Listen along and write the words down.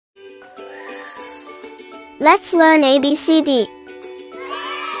Let's learn ABCD.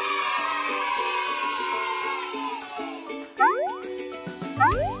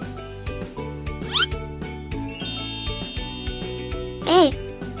 A.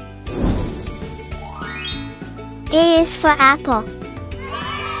 A is for apple.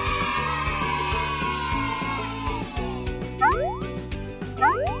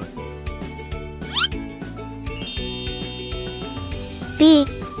 B.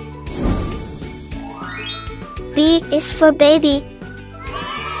 B is for baby.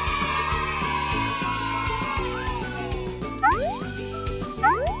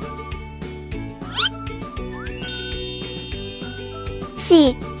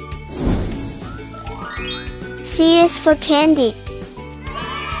 C. C is for candy.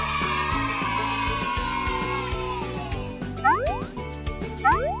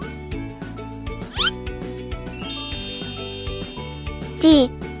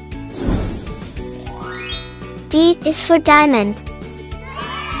 D. D is for diamond.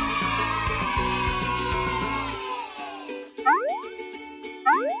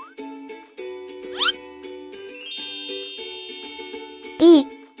 E.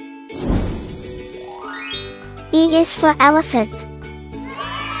 E is for elephant.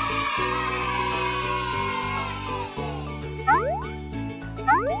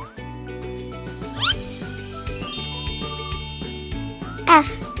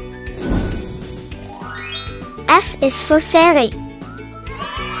 F. F is for fairy.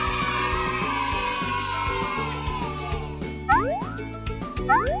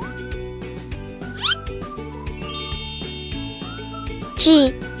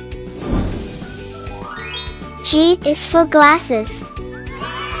 G. G is for glasses.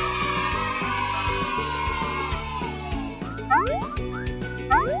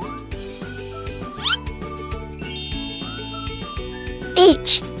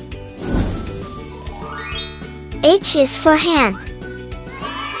 H. H is for hand.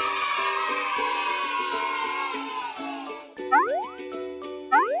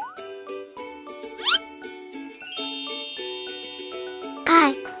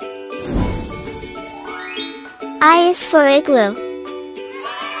 I. I is for igloo.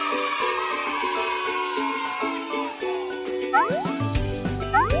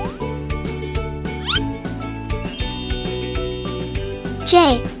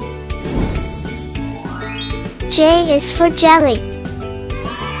 J. J is for jelly.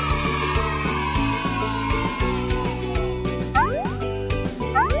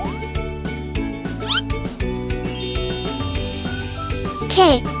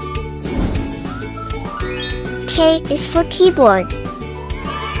 K. K is for keyboard.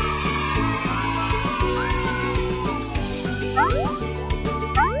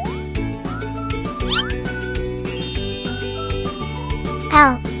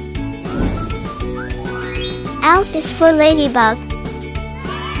 L. L is for ladybug.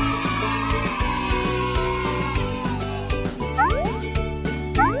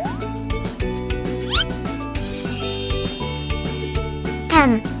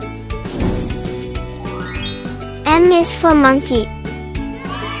 M. M is for monkey.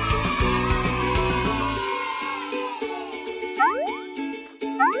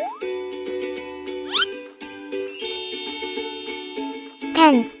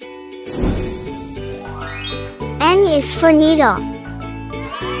 N. N is for needle.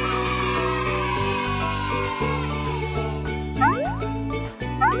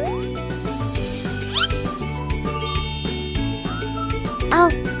 O.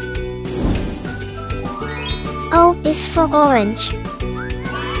 O is for orange.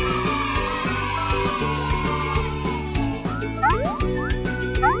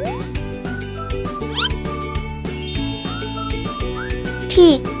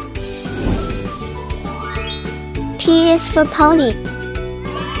 P. P is for pony.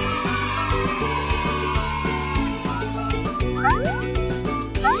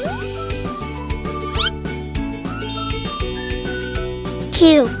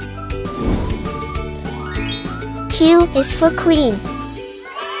 Q. Q is for queen.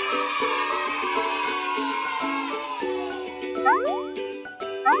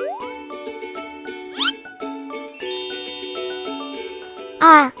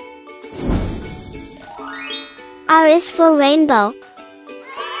 R. R is for rainbow.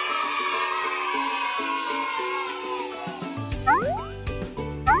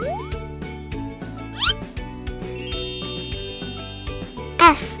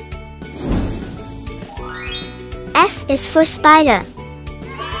 S. S is for spider.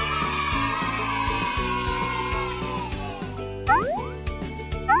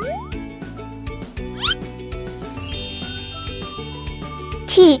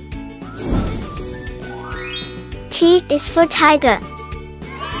 T. T is for tiger.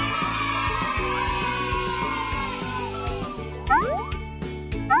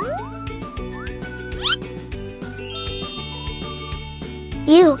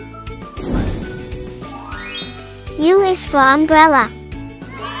 U. U is for umbrella.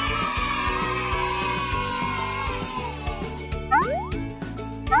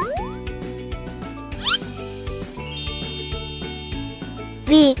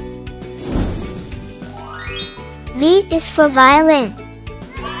 V. V is for violin.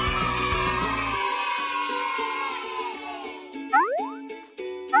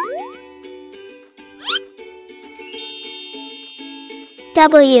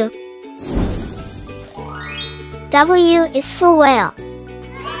 W. W is for whale.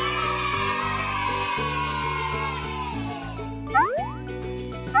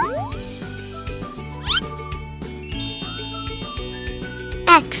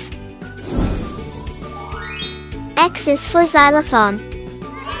 X. X is for xylophone.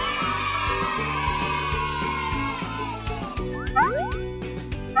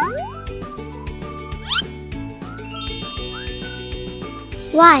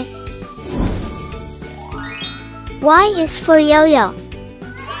 Y. Y is for yo-yo.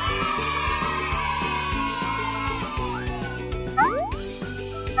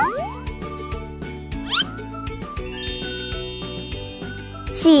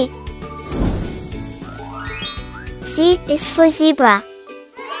 Z. Z is for zebra.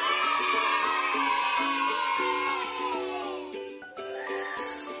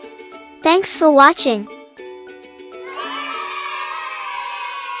 Thanks for watching.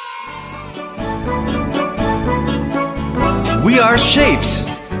 We are shapes.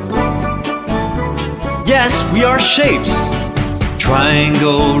 Yes, we are shapes.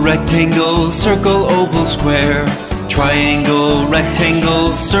 Triangle, rectangle, circle, oval, square. Triangle,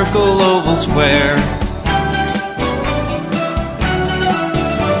 rectangle, circle, oval, square.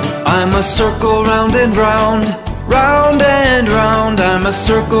 I'm a circle round and round, round and round. I'm a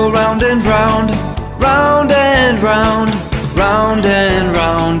circle round and round, round and round, round and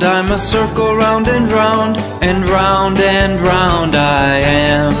round. I'm a circle round and round, and round I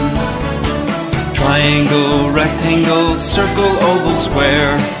am. Triangle, rectangle, circle, oval,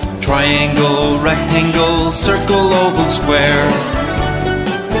 square. Triangle, rectangle, circle, oval, square.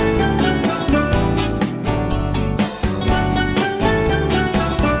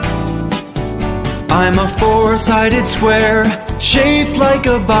 I'm a four-sided square, shaped like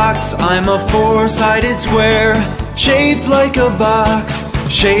a box. I'm a four-sided square, shaped like a box,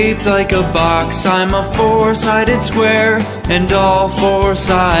 shaped like a box. I'm a four-sided square, and all four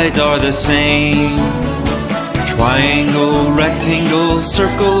sides are the same. Triangle, rectangle,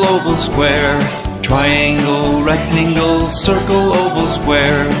 circle, oval, square. Triangle, rectangle, circle, oval,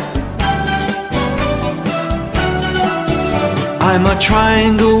 square. I'm a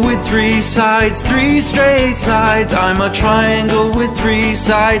triangle with three sides, three straight sides. I'm a triangle with three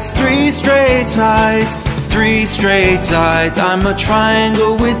sides, three straight sides, three straight sides. I'm a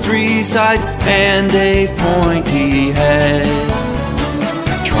triangle with three sides and a pointy head.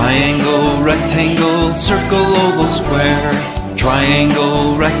 Triangle, rectangle, circle, oval, square.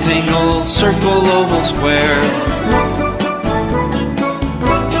 Triangle, rectangle, circle, oval, square.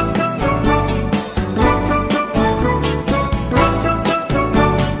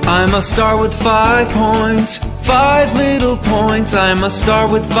 I'm a star with 5 points, 5 little points. I'm a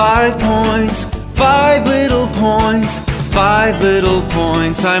star with 5 points, 5 little points, 5 little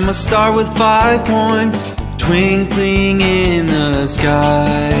points. I'm a star with 5 points, twinkling in the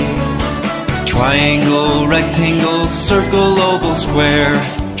sky. Triangle, rectangle, circle, oval, square.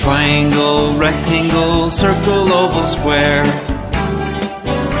 Triangle, rectangle, circle, oval, square.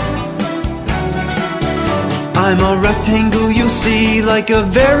 I'm a rectangle you see like a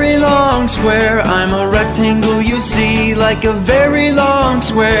very long square. I'm a rectangle you see like a very long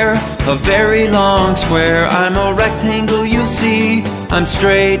square. A very long square. I'm a rectangle you see. I'm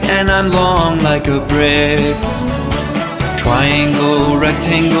straight and I'm long like a brick. Triangle,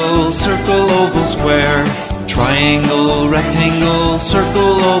 rectangle, circle, oval, square. Triangle, rectangle,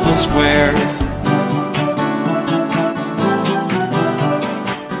 circle, oval, square.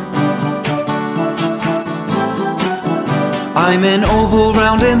 I'm an oval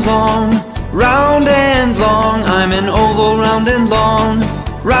round and long, round and long. I'm an oval round and long,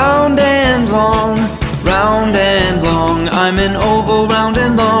 round and long, round and long. I'm an oval round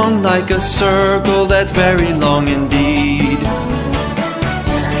and long, like a circle that's very long indeed.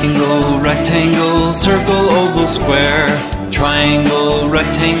 Triangle, rectangle, circle, oval, square. Triangle,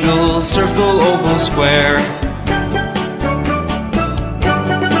 rectangle, circle, oval, square.